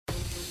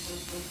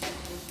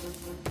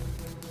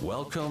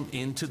Welcome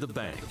into The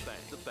Bank,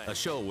 a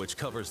show which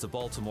covers the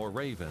Baltimore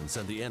Ravens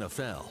and the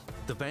NFL.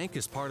 The Bank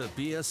is part of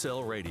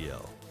BSL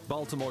Radio.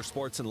 Baltimore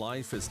Sports and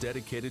Life is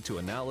dedicated to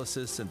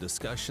analysis and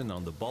discussion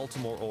on the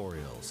Baltimore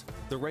Orioles,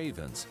 the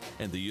Ravens,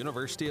 and the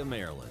University of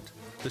Maryland.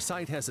 The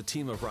site has a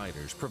team of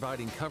writers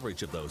providing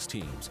coverage of those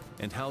teams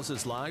and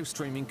houses live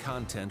streaming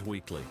content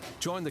weekly.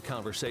 Join the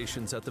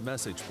conversations at the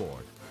message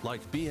board,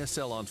 like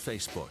BSL on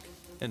Facebook,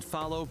 and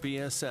follow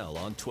BSL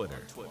on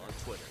Twitter.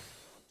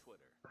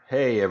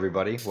 Hey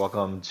everybody,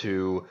 welcome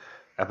to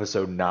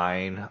episode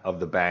 9 of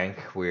The Bank.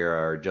 We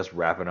are just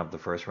wrapping up the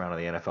first round of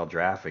the NFL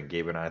draft, and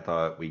Gabe and I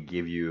thought we'd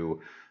give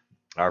you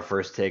our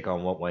first take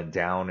on what went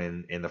down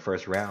in the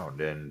first round.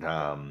 And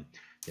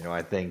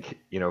I think,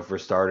 for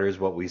starters,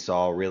 what we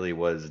saw really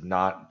was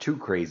not too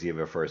crazy of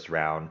a first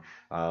round.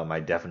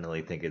 I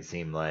definitely think it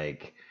seemed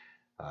like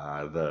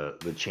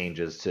the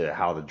changes to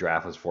how the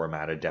draft was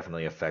formatted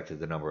definitely affected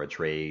the number of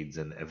trades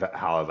and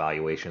how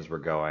evaluations were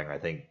going. I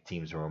think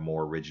teams were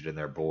more rigid in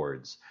their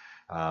boards.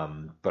 But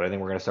I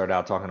think we're going to start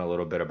out talking a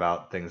little bit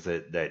about things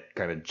that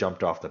kind of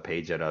jumped off the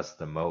page at us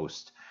the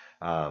most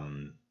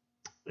in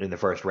the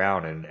first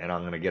round. And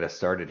I'm going to get us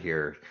started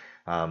here.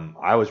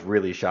 I was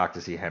really shocked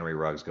to see Henry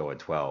Ruggs go at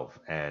 12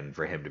 and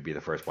for him to be the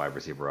first wide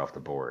receiver off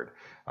the board.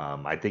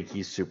 I think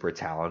he's super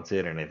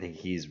talented, and I think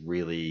he's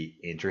really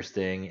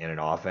interesting in an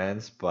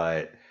offense,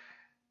 but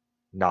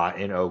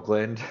not in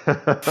Oakland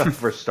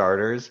for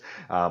starters.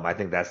 I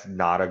think that's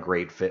not a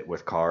great fit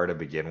with Carr to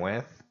begin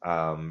with.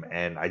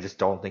 And I just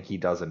don't think he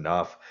does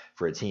enough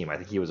for a team. I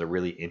think he was a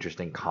really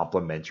interesting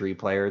complementary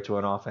player to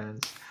an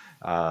offense.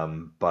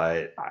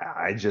 But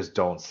I just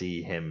don't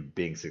see him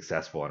being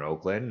successful in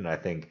Oakland. And I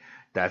think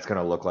that's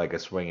going to look like a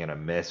swing and a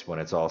miss when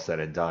it's all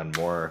said and done,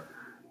 more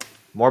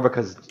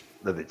because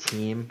of the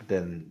team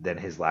than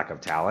his lack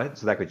of talent.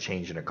 So that could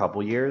change in a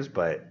couple years,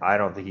 but I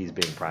don't think he's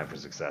being primed for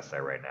success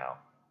there right now.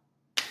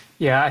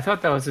 Yeah, I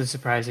thought that was a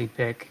surprising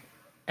pick.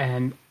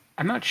 And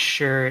I'm not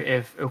sure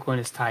if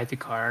Oakland is tied to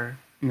Carr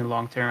in the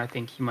long term. I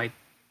think he might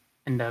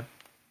end up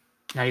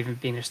not even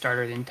being a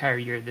starter the entire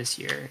year this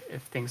year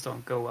if things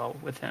don't go well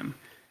with him.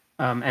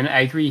 And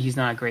I agree he's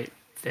not a great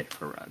fit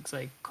for Ruggs.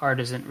 Like, Carr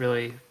doesn't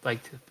really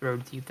like to throw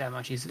deep that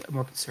much. He's a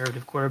more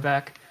conservative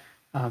quarterback.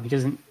 He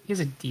has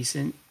a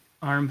decent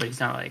arm, but he's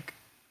not like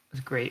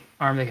a great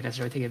arm that can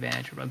necessarily take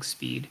advantage of Ruggs'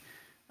 speed.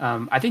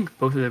 I think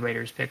both of the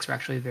Raiders picks were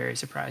actually very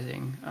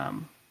surprising.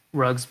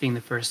 Ruggs being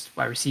the first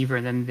wide receiver,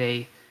 and then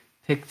they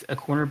picked a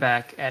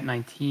cornerback at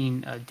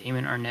 19,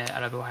 Damon Arnett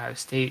out of Ohio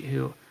State,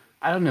 who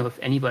I don't know if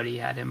anybody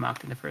had him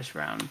mocked in the first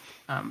round.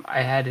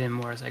 I had him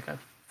more as like a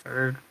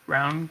third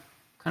round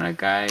kind of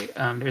guy.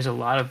 There's a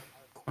lot of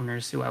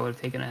corners who I would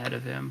have taken ahead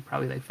of him,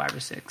 probably like 5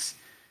 or 6.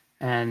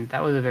 And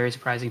that was a very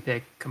surprising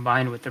pick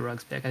combined with the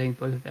Ruggs pick. I think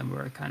both of them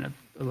were kind of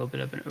a little bit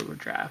of an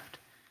overdraft.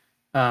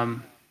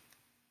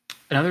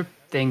 Another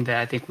thing that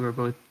I think we were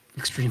both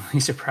extremely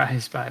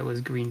surprised by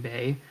was Green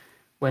Bay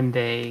when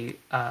they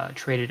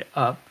traded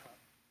up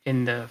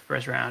in the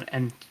first round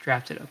and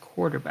drafted a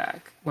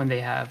quarterback when they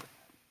have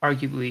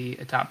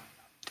arguably a top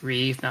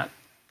 3, if not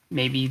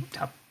maybe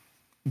top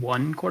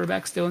 1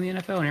 quarterback still in the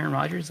NFL, and Aaron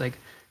Rodgers. Like,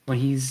 when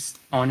he's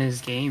on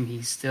his game,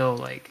 he's still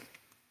like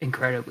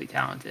incredibly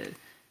talented.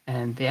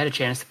 And they had a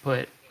chance to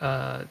put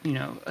a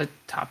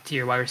top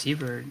tier wide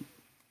receiver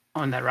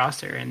on that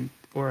roster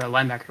or a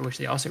linebacker, which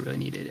they also really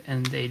needed,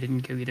 and they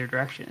didn't go either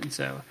direction. And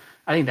so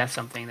I think that's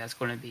something that's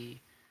going to be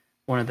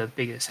one of the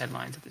biggest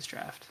headlines of this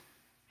draft.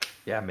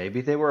 Yeah,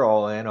 maybe they were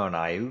all in on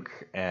Ayuk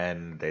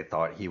and they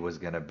thought he was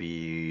going to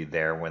be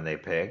there when they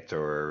picked,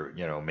 or,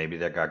 maybe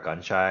they got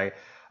gun shy.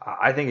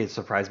 I think it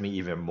surprised me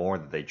even more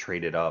that they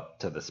traded up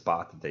to the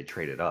spot that they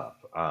traded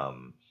up,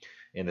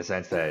 in the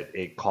sense that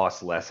it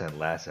costs less and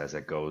less as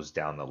it goes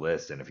down the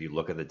list. And if you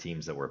look at the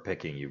teams that we're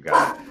picking, you've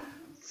got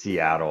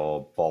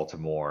Seattle,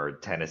 Baltimore,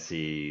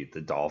 Tennessee,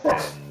 the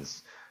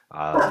Dolphins,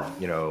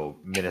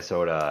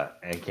 Minnesota,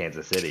 and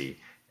Kansas City.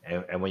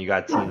 And when you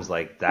got teams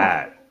like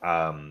that,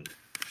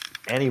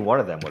 any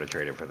one of them would have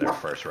traded for their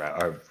first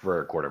round or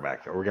for a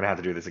quarterback. Are we gonna have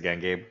to do this again,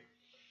 Gabe?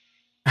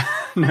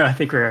 No, I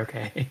think we're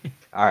okay.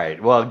 All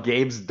right. Well,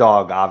 Gabe's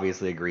dog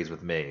obviously agrees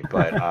with me,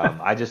 but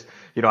I just,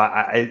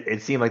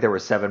 it seemed like there were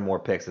 7 more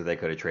picks that they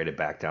could have traded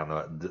back down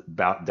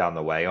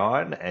the way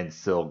on and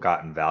still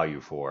gotten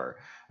value for.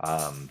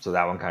 So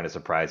that one kind of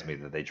surprised me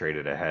that they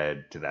traded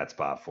ahead to that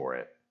spot for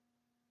it.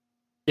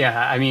 Yeah,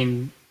 I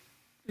mean,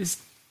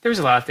 there was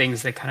a lot of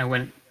things that kind of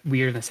went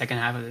weird in the second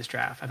half of this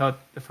draft. I thought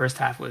the first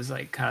half was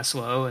like kind of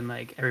slow and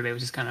like everybody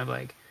was just kind of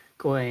like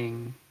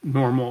going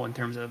normal in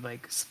terms of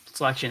like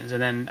selections, and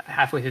then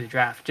halfway through the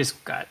draft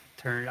just got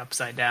turned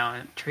upside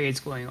down. Trades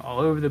going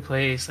all over the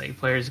place, like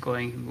players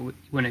going who you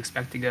wouldn't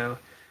expect to go.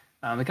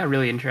 It got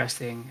really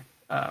interesting,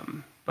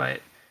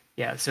 but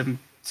yeah, some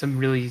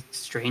really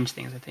strange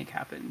things I think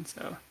happened.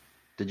 So,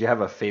 did you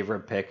have a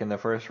favorite pick in the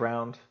first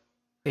round?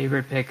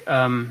 Favorite pick?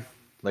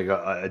 Like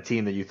a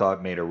team that you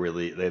thought made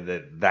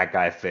that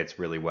guy fits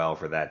really well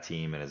for that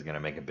team and is going to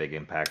make a big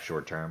impact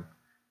short term?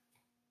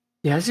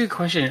 Yeah, that's a good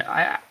question.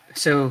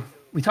 So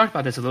we talked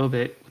about this a little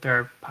bit with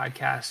our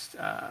podcast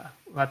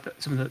about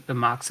some of the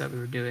mocks that we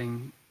were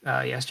doing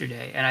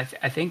yesterday, and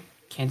I think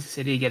Kansas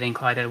City getting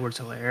Clyde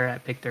Edwards-Helaire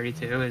at pick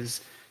 32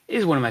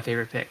 is one of my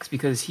favorite picks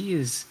because he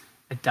is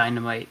a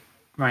dynamite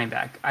running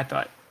back.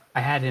 I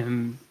had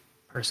him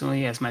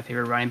personally as my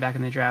favorite running back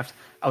in the draft.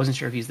 I wasn't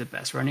sure if he's the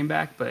best running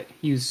back, but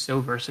he was so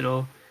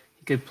versatile.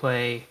 He could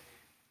play,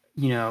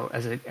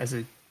 as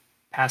a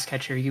pass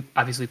catcher. He could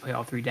obviously play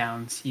all three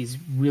downs. He's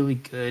really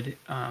good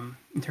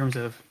in terms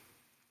of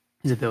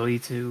his ability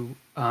to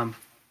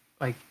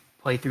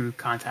play through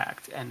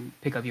contact and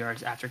pick up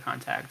yards after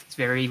contact. He's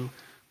very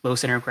low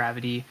center of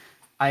gravity.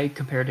 I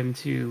compared him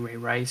to Ray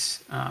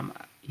Rice.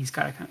 He's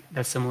got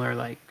that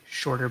similar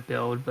shorter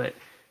build, but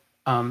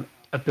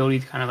ability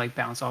to kind of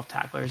bounce off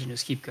tacklers and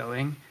just keep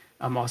going.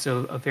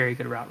 Also a very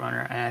good route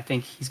runner, and I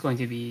think he's going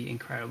to be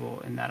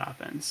incredible in that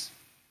offense.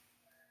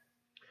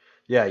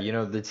 Yeah,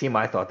 the team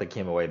I thought that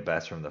came away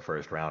best from the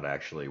first round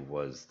actually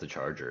was the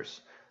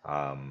Chargers.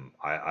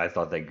 I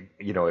thought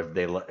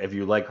if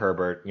you like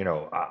Herbert,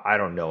 I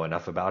don't know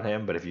enough about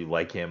him, but if you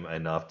like him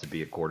enough to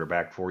be a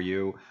quarterback for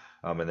you,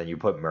 and then you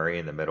put Murray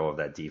in the middle of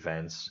that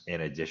defense,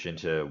 in addition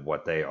to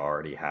what they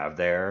already have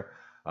there,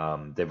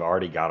 they've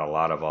already got a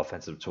lot of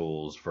offensive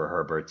tools for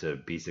Herbert to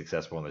be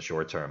successful in the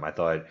short term. I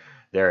thought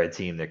they're a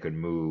team that could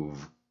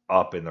move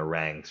up in the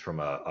ranks from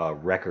a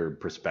record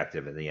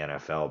perspective in the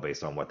NFL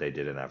based on what they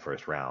did in that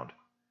first round.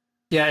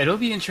 Yeah, it'll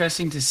be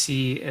interesting to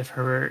see if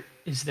Herbert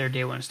is their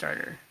day one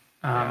starter.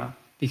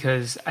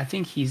 Because I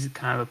think he's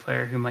kind of a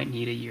player who might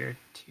need a year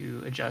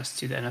to adjust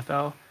to the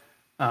NFL.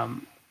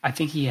 I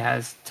think he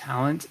has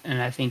talent,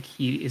 and I think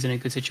he is in a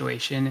good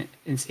situation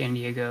in San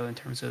Diego in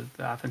terms of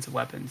the offensive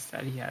weapons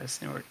that he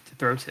has in order to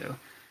throw to.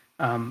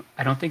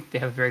 I don't think they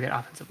have a very good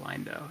offensive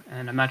line, though,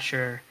 and I'm not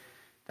sure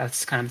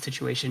that's kind of the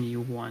situation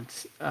you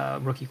want a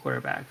rookie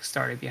quarterback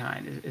starting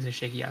behind is a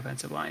shaky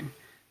offensive line.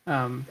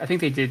 I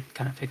think they did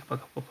kind of pick up a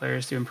couple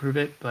players to improve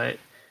it, but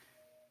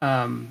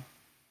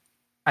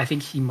I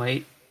think he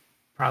might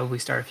probably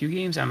start a few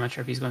games. I'm not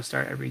sure if he's going to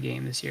start every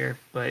game this year,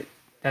 but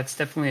that's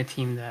definitely a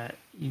team that,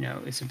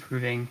 is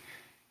improving.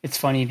 It's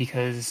funny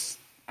because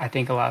I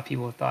think a lot of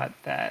people thought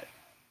that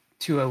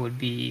Tua would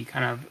be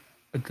kind of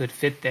a good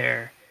fit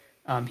there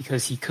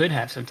because he could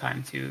have some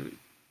time to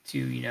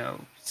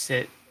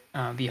sit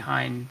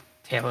behind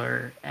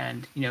Taylor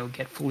and,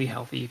 get fully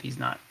healthy if he's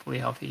not fully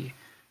healthy.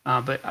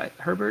 But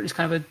Herbert is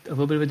kind of a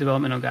little bit of a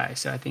developmental guy,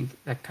 so I think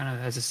that kind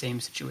of has the same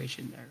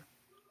situation there.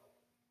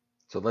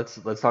 So let's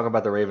talk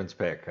about the Ravens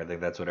pick. I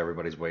think that's what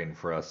everybody's waiting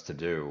for us to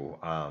do.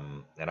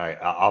 And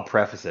I'll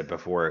preface it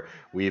before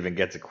we even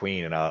get to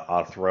Queen, and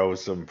I'll throw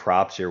some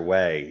props your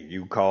way.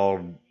 You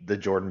called the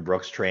Jordan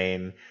Brooks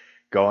train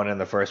going in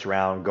the first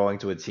round, going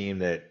to a team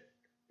that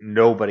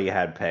nobody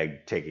had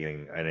pegged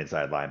taking an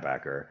inside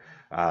linebacker,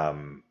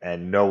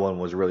 and no one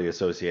was really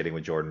associating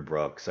with Jordan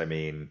Brooks. I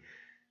mean,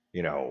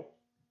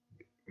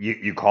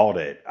 you called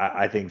it.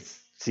 I think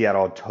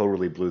Seattle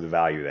totally blew the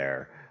value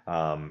there.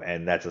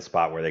 And that's a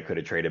spot where they could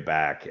have traded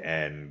back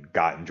and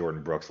gotten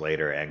Jordan Brooks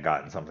later and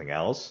gotten something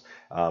else.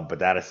 But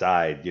that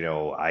aside,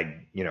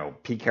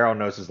 Pete Carroll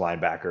knows his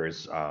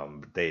linebackers.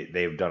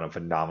 They've done a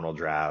phenomenal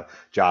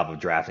job of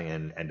drafting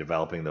and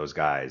developing those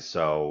guys.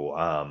 So,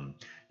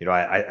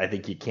 I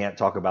think you can't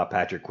talk about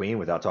Patrick Queen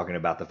without talking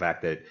about the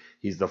fact that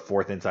he's the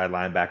fourth inside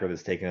linebacker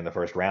that's taken in the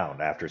first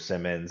round after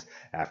Simmons,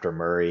 after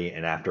Murray,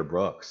 and after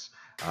Brooks.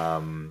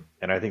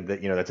 And I think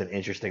that, that's an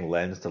interesting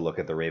lens to look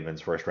at the Ravens'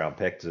 first round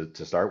pick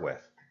to start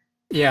with.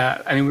 Yeah,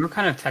 I mean, we were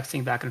kind of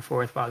texting back and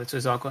forth while this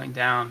was all going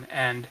down.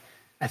 And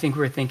I think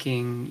we were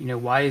thinking,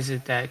 why is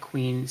it that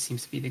Queen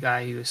seems to be the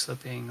guy who is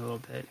slipping a little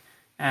bit?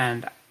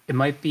 And it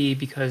might be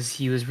because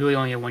he was really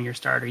only a one-year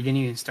starter. He didn't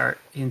even start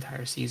the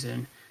entire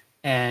season.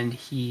 And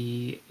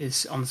he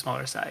is on the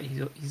smaller side.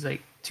 He's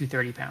like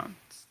 230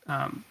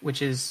 pounds,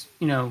 which is,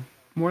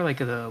 more like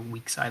the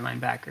weak side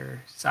linebacker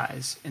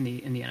size in the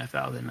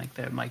NFL than like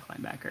the Mike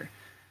linebacker.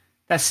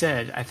 That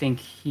said, I think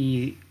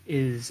he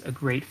is a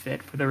great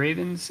fit for the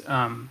Ravens.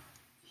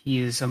 He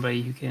is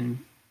somebody who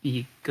can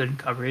be good in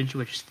coverage,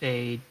 which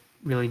they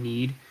really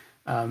need.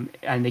 And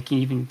they can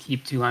even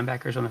keep two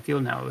linebackers on the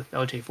field now with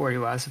LJ Ford,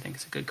 who I also think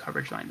is a good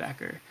coverage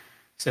linebacker.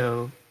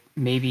 So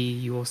maybe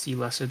you will see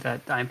less of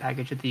that dime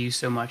package that they used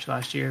so much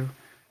last year.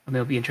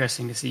 It'll be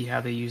interesting to see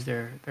how they use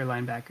their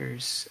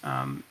linebackers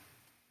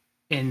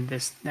in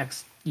this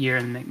next year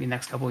and the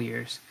next couple of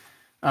years.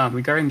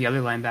 Regarding the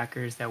other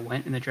linebackers that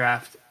went in the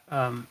draft,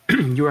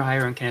 you were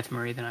higher on Kenneth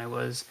Murray than I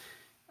was.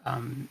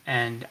 And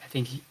I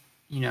think,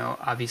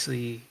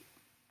 obviously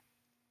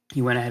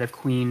he went ahead of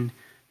Queen.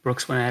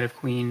 Brooks went ahead of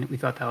Queen. We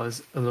thought that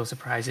was a little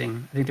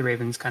surprising. I think the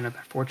Ravens kind of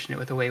got fortunate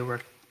with the way it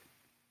worked.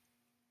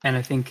 And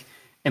I think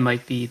it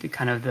might be the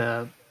kind of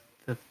the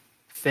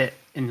fit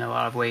in a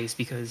lot of ways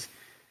because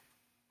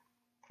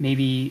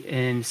maybe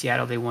in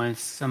Seattle they wanted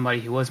somebody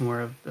who was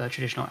more of a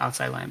traditional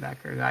outside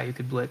linebacker, a guy who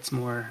could blitz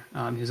more.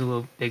 He was a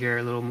little bigger,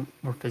 a little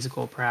more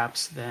physical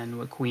perhaps than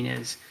what Queen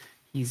is.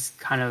 He's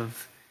kind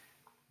of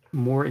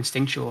more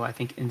instinctual, I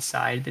think,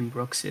 inside than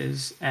Brooks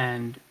is.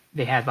 And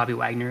they had Bobby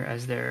Wagner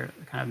as their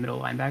kind of middle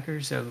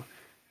linebacker, so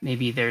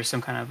maybe there's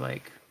some kind of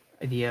like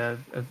idea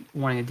of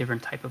wanting a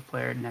different type of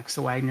player next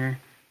to Wagner.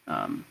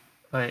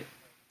 But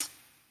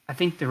I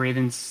think the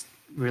Ravens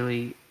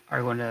really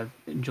are going to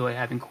enjoy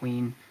having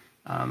Queen.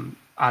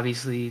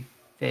 Obviously,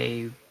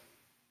 they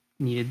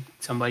needed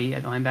somebody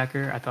at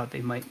linebacker. I thought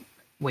they might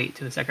wait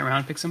to the second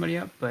round to pick somebody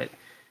up, but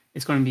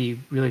it's going to be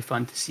really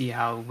fun to see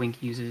how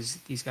Wink uses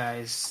these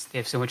guys. They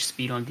have so much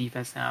speed on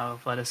defense now,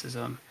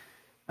 athleticism.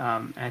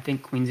 And I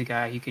think Queen's a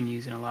guy you can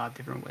use in a lot of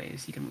different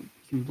ways. He can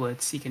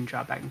blitz, he can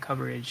drop back in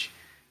coverage.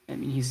 I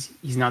mean,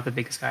 he's not the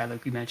biggest guy,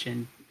 like we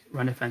mentioned.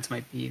 Run defense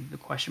might be the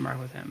question mark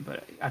with him,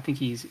 but I think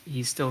he's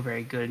still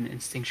very good and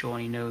instinctual,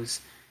 and he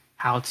knows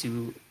how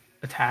to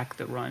attack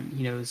the run.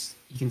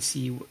 He can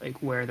see like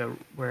where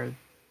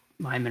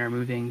linemen are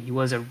moving. He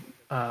was a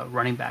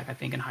running back, I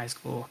think, in high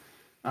school,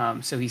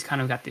 so he's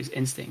kind of got these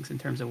instincts in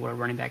terms of where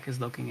running back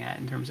is looking at,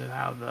 in terms of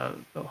how the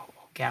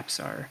gaps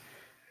are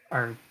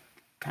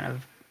kind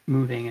of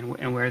moving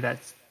and where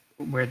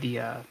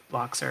the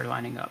blocks are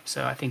lining up.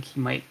 So I think he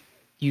might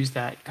use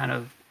that kind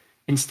of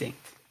instinct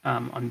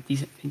on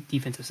the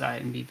defensive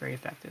side and be very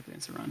effective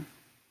against the run.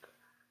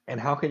 And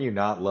how can you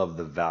not love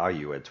the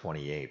value at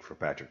 28 for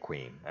Patrick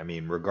Queen? I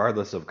mean,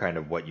 regardless of kind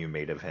of what you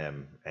made of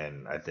him,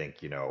 and I think,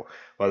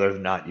 whether or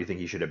not you think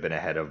he should have been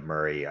ahead of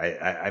Murray,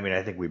 I mean,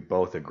 I think we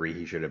both agree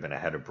he should have been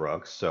ahead of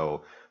Brooks.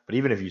 So, but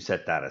even if you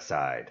set that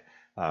aside,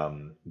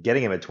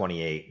 getting him at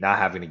 28, not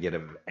having to get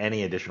him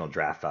any additional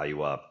draft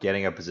value up,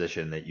 getting a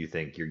position that you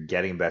think you're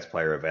getting best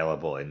player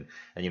available, and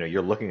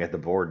you're looking at the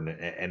board,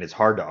 and it's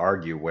hard to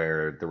argue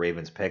where the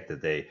Ravens picked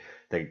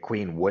that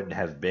Queen wouldn't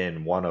have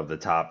been one of the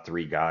top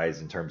three guys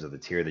in terms of the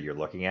tier that you're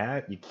looking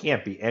at. You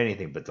can't be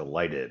anything but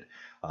delighted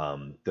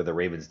that the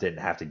Ravens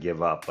didn't have to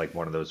give up like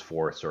one of those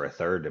fourths or a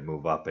third to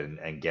move up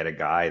and get a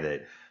guy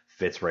that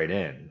fits right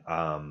in.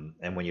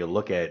 And when you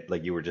look at,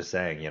 like you were just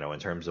saying, in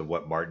terms of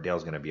what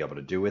Martindale's going to be able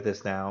to do with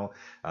this now,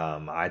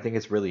 I think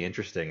it's really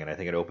interesting, and I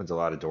think it opens a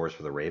lot of doors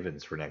for the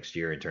Ravens for next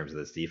year in terms of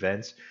this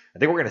defense. I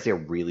think we're going to see a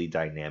really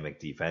dynamic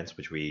defense,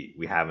 which we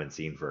haven't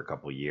seen for a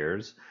couple of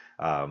years.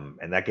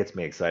 And that gets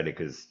me excited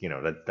because,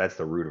 that's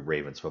the root of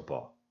Ravens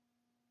football.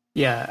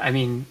 Yeah, I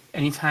mean,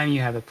 anytime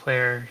you have a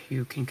player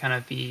who can kind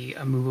of be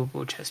a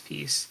movable chess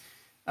piece,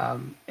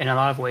 in a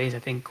lot of ways, I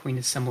think Queen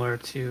is similar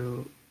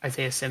to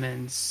Isaiah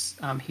Simmons.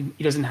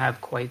 He doesn't have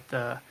quite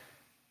the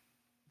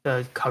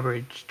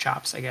coverage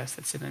chops, I guess,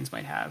 that Simmons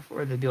might have,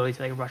 or the ability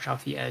to like rush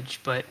off the edge.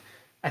 But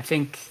I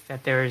think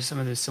that there is some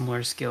of those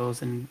similar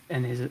skills and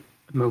his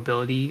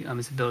mobility,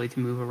 his ability to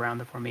move around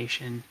the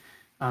formation.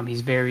 He's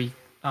very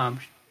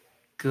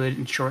good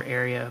in short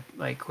area,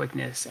 like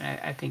quickness. And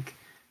I think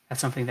that's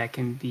something that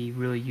can be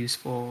really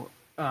useful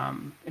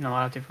in a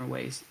lot of different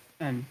ways.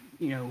 And,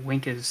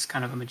 Wink is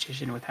kind of a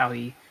magician with how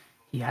he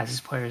has his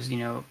players,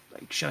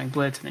 like showing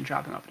blitz and then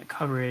dropping off into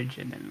coverage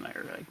and then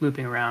like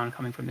looping around,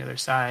 coming from the other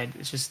side.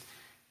 It's just,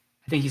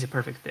 I think he's a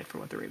perfect fit for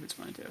what the Ravens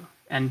want to do.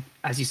 And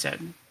as you said,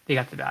 they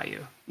got the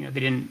value. They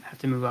didn't have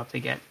to move up to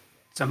get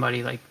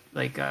somebody like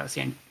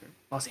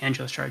Los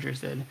Angeles Chargers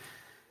did.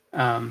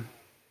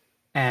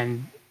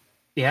 And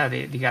yeah,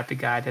 they got the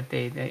guy that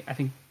they I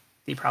think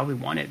they probably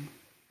wanted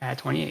at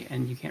 28,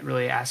 and you can't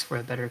really ask for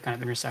a better kind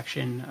of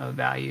intersection of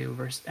value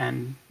versus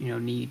and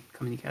need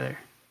coming together.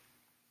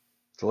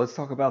 So let's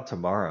talk about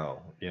tomorrow.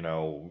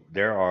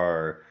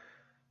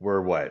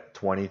 We're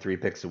 23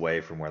 picks away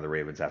from where the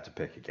Ravens have to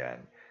pick again.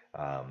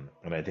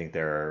 And I think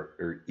there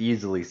are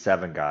easily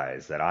 7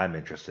 guys that I'm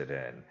interested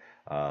in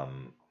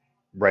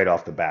right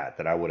off the bat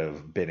that I would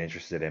have been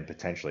interested in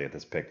potentially at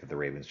this pick that the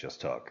Ravens just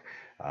took.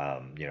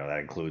 That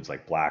includes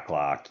like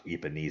Blacklock,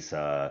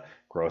 Ipanisa,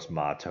 Gross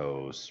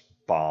Matos,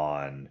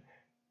 Bond,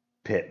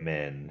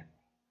 Pittman,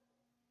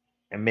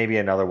 and maybe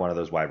another one of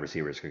those wide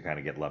receivers could kind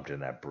of get lumped in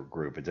that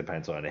group. It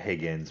depends on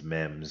Higgins,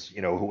 Mims,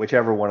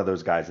 whichever one of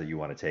those guys that you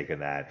want to take in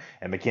that,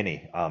 and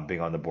McKinney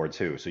being on the board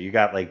too. So you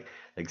got like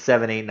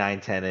 7, 8, 9,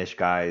 10-ish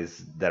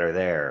guys that are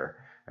there.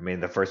 I mean,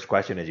 the first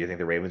question is, do you think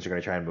the Ravens are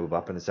going to try and move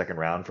up in the second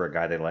round for a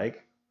guy they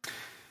like?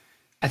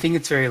 I think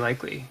it's very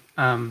likely.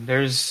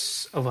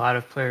 There's a lot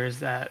of players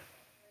that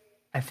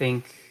I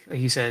think, like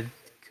you said,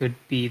 could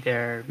be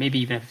there, maybe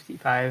even at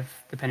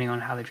 55, depending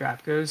on how the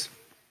draft goes.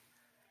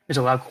 There's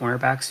a lot of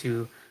cornerbacks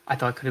who I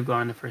thought could have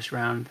gone in the first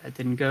round that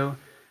didn't go.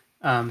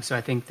 So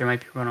I think there might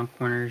be a run on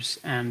corners,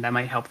 and that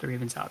might help the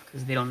Ravens out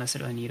because they don't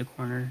necessarily need a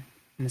corner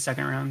in the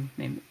second round.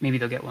 Maybe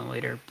they'll get one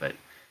later, but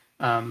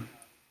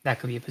that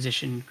could be a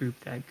position group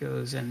that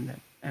goes and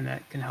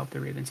that can help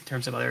the Ravens in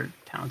terms of other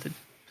talented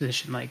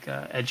position like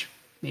edge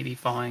maybe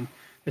falling.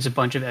 There's a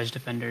bunch of edge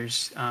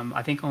defenders.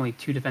 I think only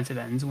 2 defensive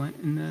ends went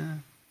in the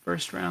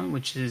first round,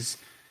 which is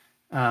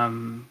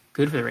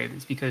good for the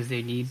Ravens because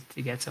they need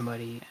to get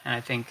somebody, and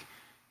I think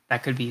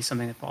that could be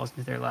something that falls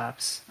into their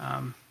laps.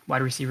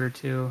 Wide receiver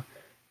too.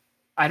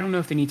 I don't know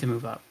if they need to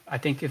move up. I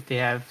think if they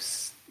have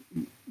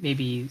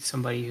maybe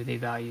somebody who they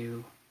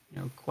value,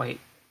 quite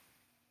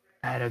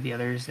ahead of the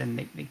others,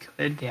 then they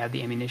could. They have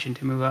the ammunition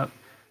to move up,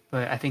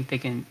 but I think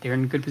they're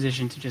in a good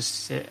position to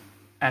just sit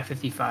at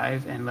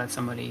 55 and let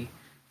somebody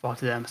fall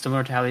to them,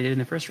 similar to how they did in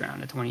the first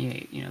round at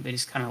 28. They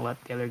just kind of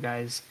let the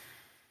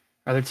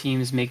other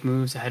teams make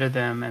moves ahead of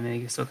them, and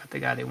they still got the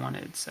guy they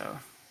wanted. So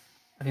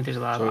I think there's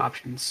a lot of So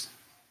options.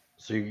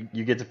 so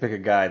you get to pick a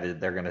guy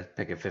that they're gonna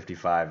pick at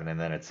 55 and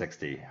then at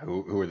 60.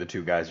 Who are the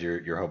two guys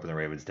you're hoping the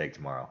Ravens take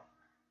tomorrow?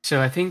 So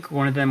I think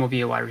one of them will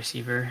be a wide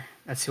receiver.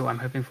 That's who I'm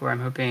hoping for. I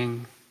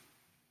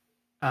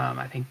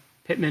think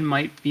Pittman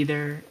might be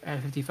there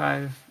at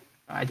 55.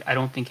 I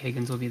don't think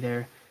Higgins will be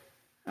there.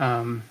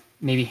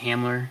 Maybe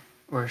Hamler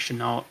or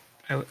Chenault.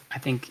 I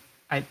think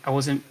I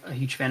wasn't a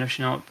huge fan of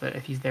Chenault, but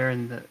if he's there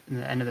in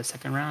the end of the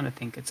second round, I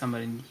think it's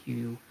somebody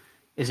who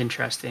is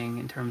interesting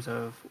in terms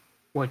of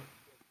what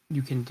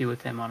you can do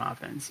with him on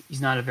offense.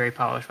 He's not a very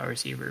polished wide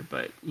receiver,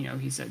 but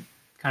he's a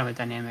kind of a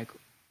dynamic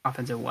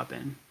offensive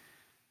weapon.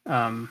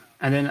 And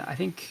then I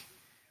think,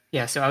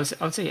 yeah. So I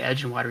would say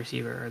edge and wide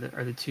receiver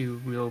are the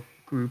two real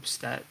groups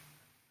that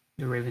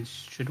the Ravens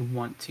should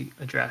want to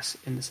address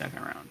in the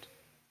second round.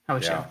 How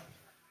about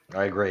Yeah,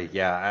 I agree.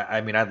 Yeah,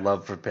 I mean, I'd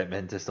love for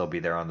Pittman to still be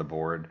there on the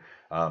board.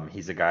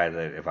 He's a guy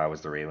that if I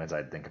was the Ravens,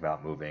 I'd think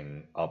about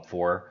moving up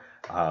for.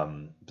 But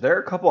there are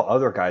a couple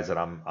other guys that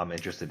I'm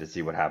interested to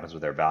see what happens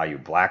with their value.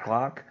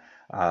 Blacklock,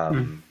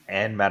 you?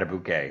 and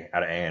Matabuke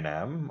out of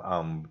A&M.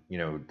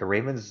 The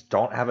Ravens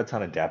don't have a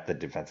ton of depth at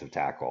defensive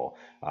tackle,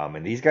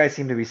 and these guys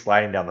seem to be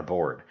sliding down the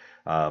board.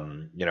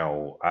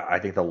 I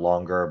think the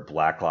longer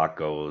Blacklock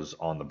goes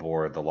on the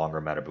board, the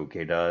longer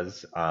Matabuke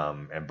does,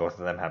 and both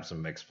of them have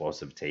some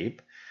explosive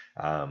tape.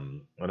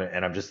 And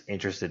I'm just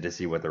interested to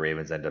see what the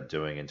Ravens end up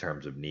doing in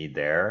terms of need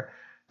there.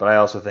 But I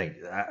also think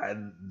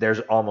there's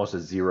almost a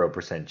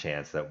 0%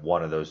 chance that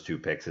one of those two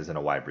picks isn't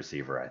a wide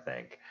receiver, I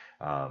think.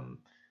 Um,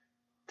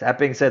 that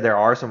being said, there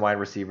are some wide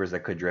receivers that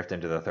could drift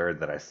into the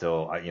third that I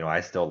still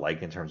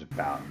like in terms of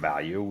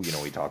value.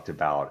 We talked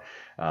about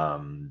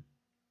Brian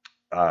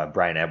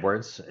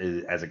Edwards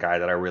as a guy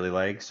that I really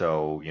like.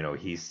 So,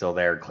 he's still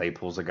there.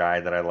 Claypool's a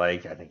guy that I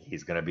like. I think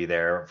he's going to be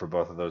there for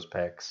both of those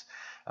picks.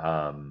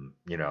 But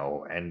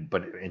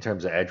in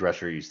terms of edge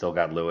rusher, you still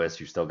got Lewis,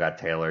 you still got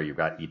Taylor, you've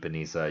got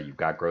Ipanisa, you've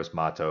got Gross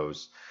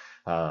Matos,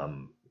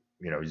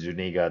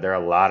 Zuniga. There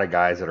are a lot of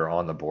guys that are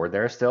on the board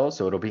there still,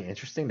 so it'll be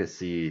interesting to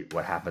see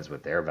what happens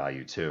with their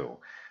value too.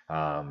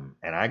 And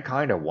I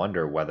kind of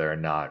wonder whether or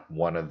not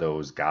one of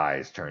those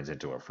guys turns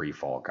into a free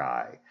fall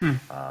guy. Hmm.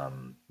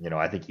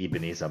 I think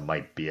Ipanisa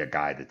might be a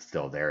guy that's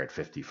still there at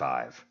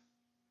 55.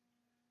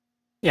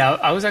 Yeah,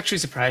 I was actually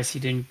surprised he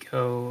didn't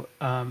go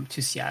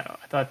to Seattle.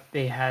 I thought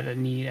they had a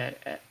need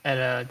at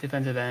a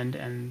defensive end,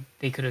 and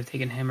they could have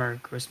taken him or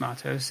Chris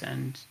Matos,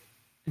 and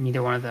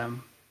neither one of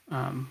them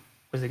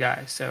was the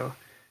guy. So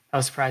that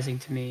was surprising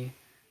to me.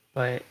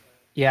 But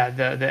yeah,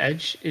 the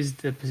edge is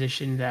the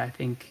position that I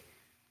think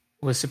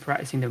was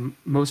surprising, the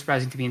most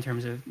surprising to me in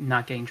terms of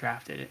not getting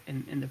drafted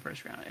in the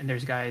first round. And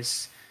there's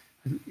guys,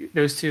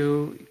 those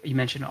two you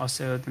mentioned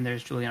also. Then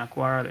there's Julian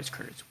Aquara, there's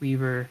Curtis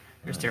Weaver,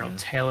 there's Daryl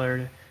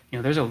Taylor.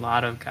 There's a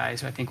lot of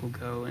guys who I think will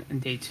go in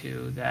day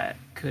two that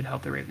could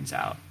help the Ravens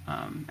out.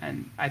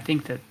 And I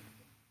think that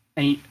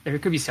there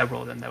could be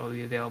several of them that will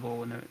be available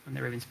when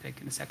the Ravens pick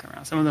in the second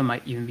round. Some of them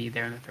might even be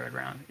there in the third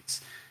round.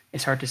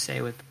 It's hard to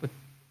say with the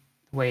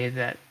way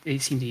that they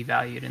seem to be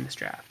valued in this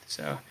draft.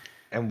 So.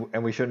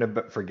 And we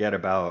shouldn't forget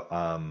about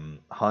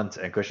Hunt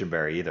and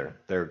Cushenberry either.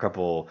 There are a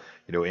couple,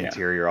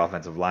 interior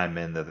offensive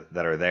linemen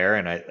that are there,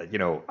 and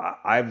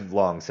I've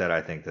long said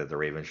I think that the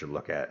Ravens should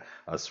look at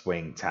a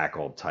swing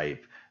tackle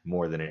type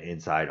more than an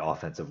inside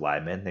offensive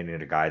lineman. They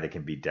need a guy that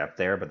can be depth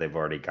there, but they've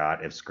already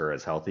got, if Skura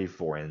is healthy,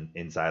 four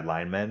inside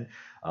linemen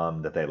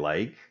that they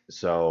like.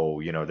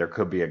 So there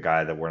could be a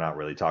guy that we're not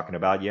really talking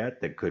about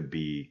yet that could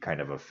be kind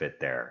of a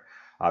fit there.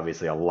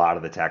 Obviously, a lot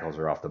of the tackles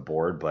are off the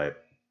board,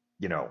 but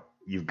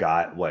you've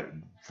got what,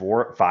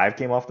 5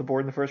 came off the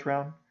board in the first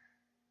round?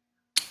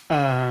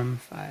 5.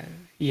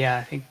 Yeah,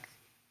 I think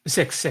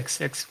six.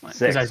 Because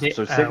So six,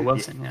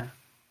 Wilson, yeah.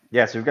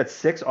 Yeah, so we've got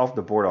 6 off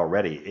the board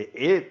already.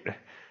 It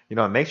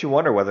makes you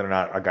wonder whether or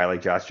not a guy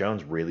like Josh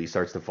Jones really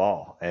starts to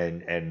fall.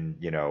 And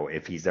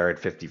if he's there at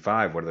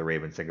 55, what do the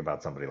Ravens think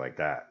about somebody like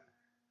that?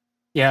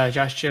 Yeah,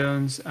 Josh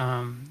Jones,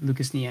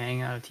 Lucas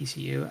Niang out of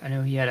TCU. I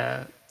know he had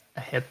a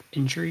hip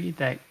injury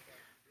that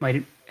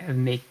might have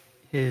made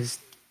his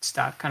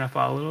stock kind of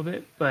fall a little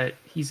bit, but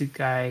he's a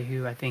guy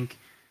who I think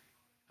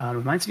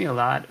reminds me a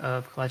lot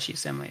of Kelechi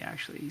Assembly,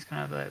 actually. He's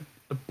kind of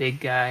a big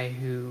guy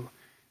who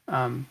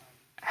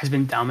has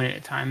been dominant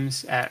at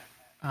times at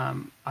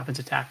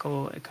offensive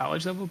tackle at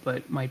college level,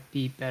 but might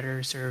be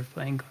better served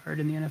playing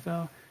guard in the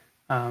NFL.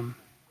 And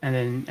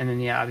then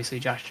yeah, obviously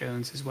Josh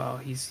Jones as well.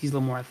 He's a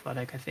little more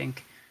athletic, I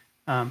think.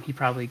 He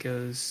probably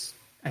goes,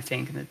 I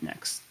think, in the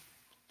next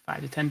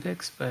 5 to 10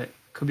 picks, but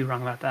could be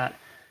wrong about that.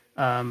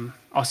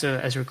 Also,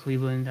 Ezra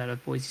Cleveland out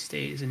of Boise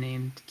State is a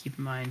name to keep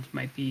in mind. He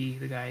might be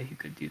the guy who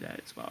could do that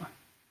as well.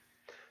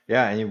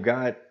 Yeah, and you've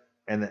got,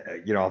 and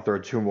I'll throw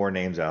 2 more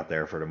names out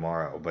there for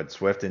tomorrow, but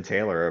Swift and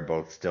Taylor are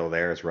both still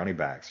there as running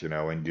backs,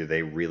 and do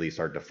they really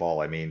start to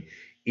fall? I mean,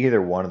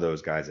 either one of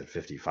those guys at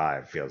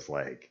 55 feels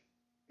like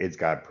it's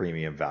got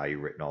premium value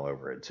written all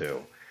over it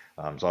too.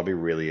 So I'll be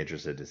really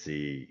interested to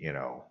see,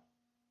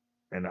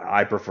 and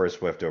I prefer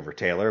Swift over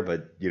Taylor,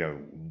 but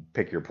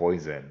pick your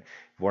poison.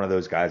 If one of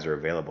those guys are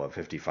available at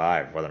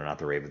 55, whether or not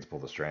the Ravens pull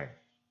the string.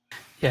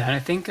 Yeah, and I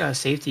think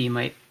safety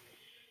might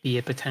be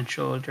a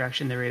potential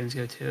direction the Ravens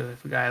go to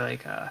if a guy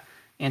like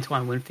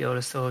Antoine Winfield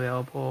is still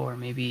available, or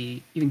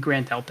maybe even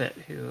Grant Delpit,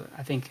 who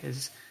I think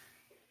is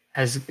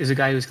a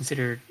guy who's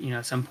considered,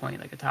 at some point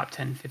like a top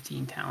 10,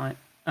 15 talent.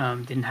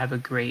 Didn't have a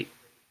great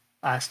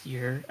last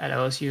year at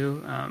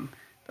LSU,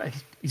 but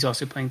he's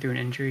also playing through an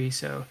injury,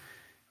 so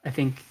I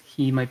think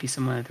he might be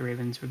someone that the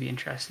Ravens would be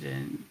interested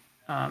in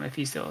if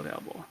he's still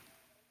available.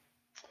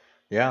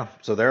 Yeah,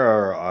 so there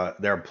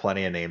are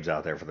plenty of names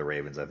out there for the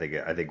Ravens. I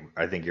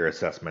think your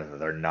assessment that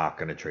they're not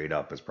going to trade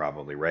up is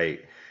probably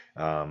right.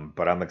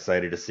 But I'm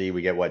excited to see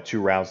we get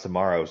 2 rounds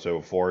tomorrow,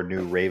 so 4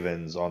 new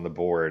Ravens on the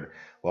board.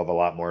 We'll have a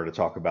lot more to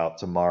talk about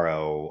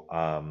tomorrow,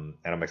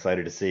 and I'm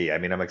excited to see. I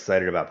mean, I'm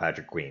excited about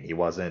Patrick Queen. He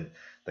wasn't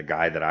the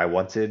guy that I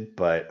wanted,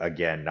 but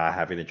again, not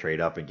having to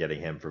trade up and getting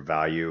him for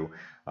value,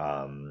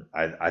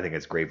 I think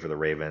it's great for the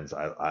Ravens.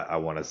 I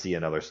want to see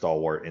another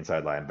stalwart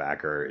inside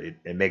linebacker.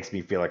 It makes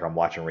me feel like I'm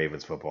watching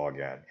Ravens football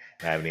again,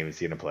 and I haven't even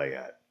seen him play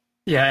yet.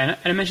 Yeah, and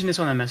I mentioned this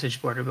on the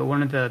message board, but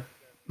one of the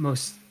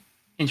most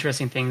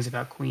interesting things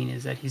about Queen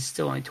is that he's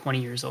still only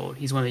 20 years old.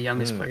 He's one of the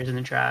youngest players in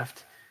the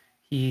draft.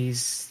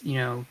 He's,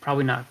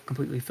 probably not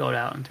completely filled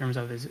out in terms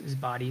of his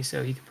body,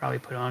 so he could probably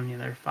put on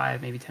another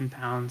 5, maybe 10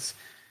 pounds,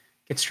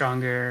 get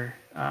stronger.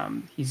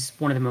 He's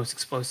one of the most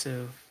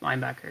explosive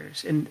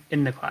linebackers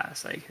in the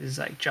class. Like his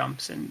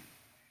jumps and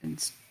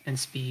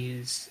speed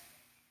is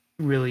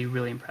really,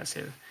 really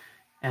impressive.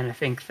 And I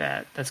think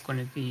that that's going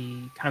to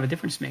be kind of a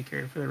difference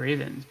maker for the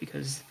Ravens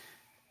because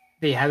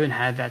they haven't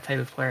had that type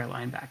of player at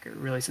linebacker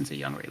really since a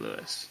young Ray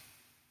Lewis.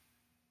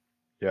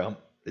 Yeah,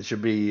 it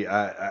should be.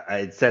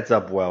 It sets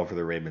up well for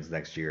the Ravens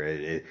next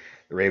year.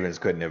 The Ravens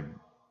couldn't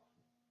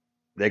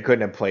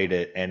have played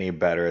it any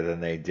better than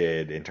they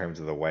did in terms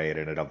of the way it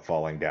ended up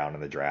falling down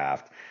in the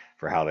draft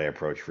for how they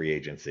approached free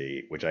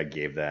agency, which I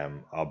gave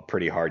them a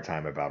pretty hard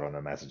time about on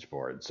the message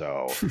board.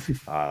 So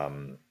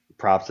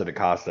props to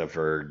DaCosta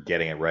for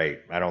getting it right.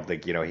 I don't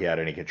think, he had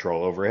any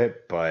control over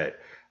it, but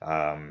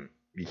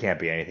you can't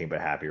be anything but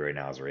happy right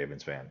now as a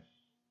Ravens fan.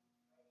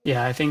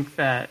 Yeah, I think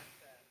that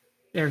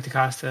Eric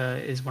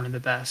DaCosta is one of the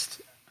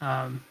best.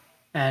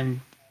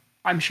 And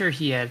I'm sure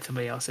he had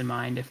somebody else in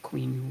mind if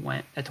Queen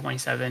went at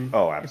 27.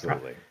 Oh,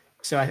 absolutely.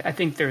 So I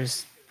think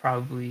there's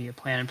probably a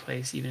plan in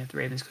place, even if the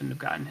Ravens couldn't have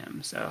gotten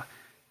him. So,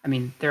 I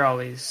mean, they're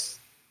always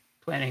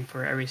planning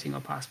for every single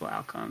possible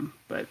outcome.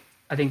 But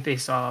I think they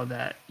saw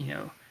that,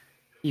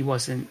 he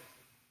wasn't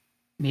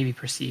maybe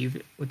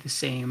perceived with the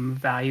same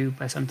value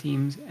by some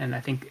teams. And I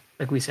think,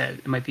 like we said,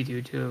 it might be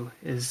due to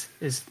his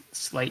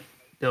slight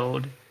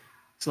build,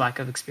 his lack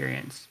of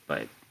experience.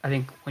 But I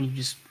think when you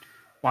just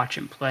watch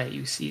him play,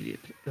 you see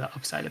the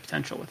upside of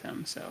potential with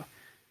him. So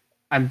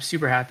I'm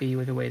super happy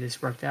with the way this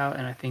worked out,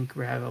 and I think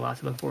we have a lot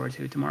to look forward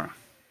to tomorrow.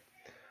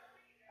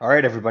 All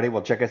right, everybody.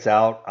 Well, check us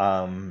out.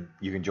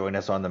 You can join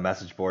us on the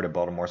message board at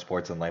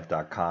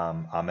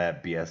BaltimoreSportsAndLife.com. I'm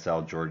at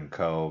BSL Jordan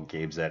Co.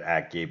 Gabe's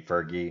at Gabe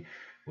Fergie.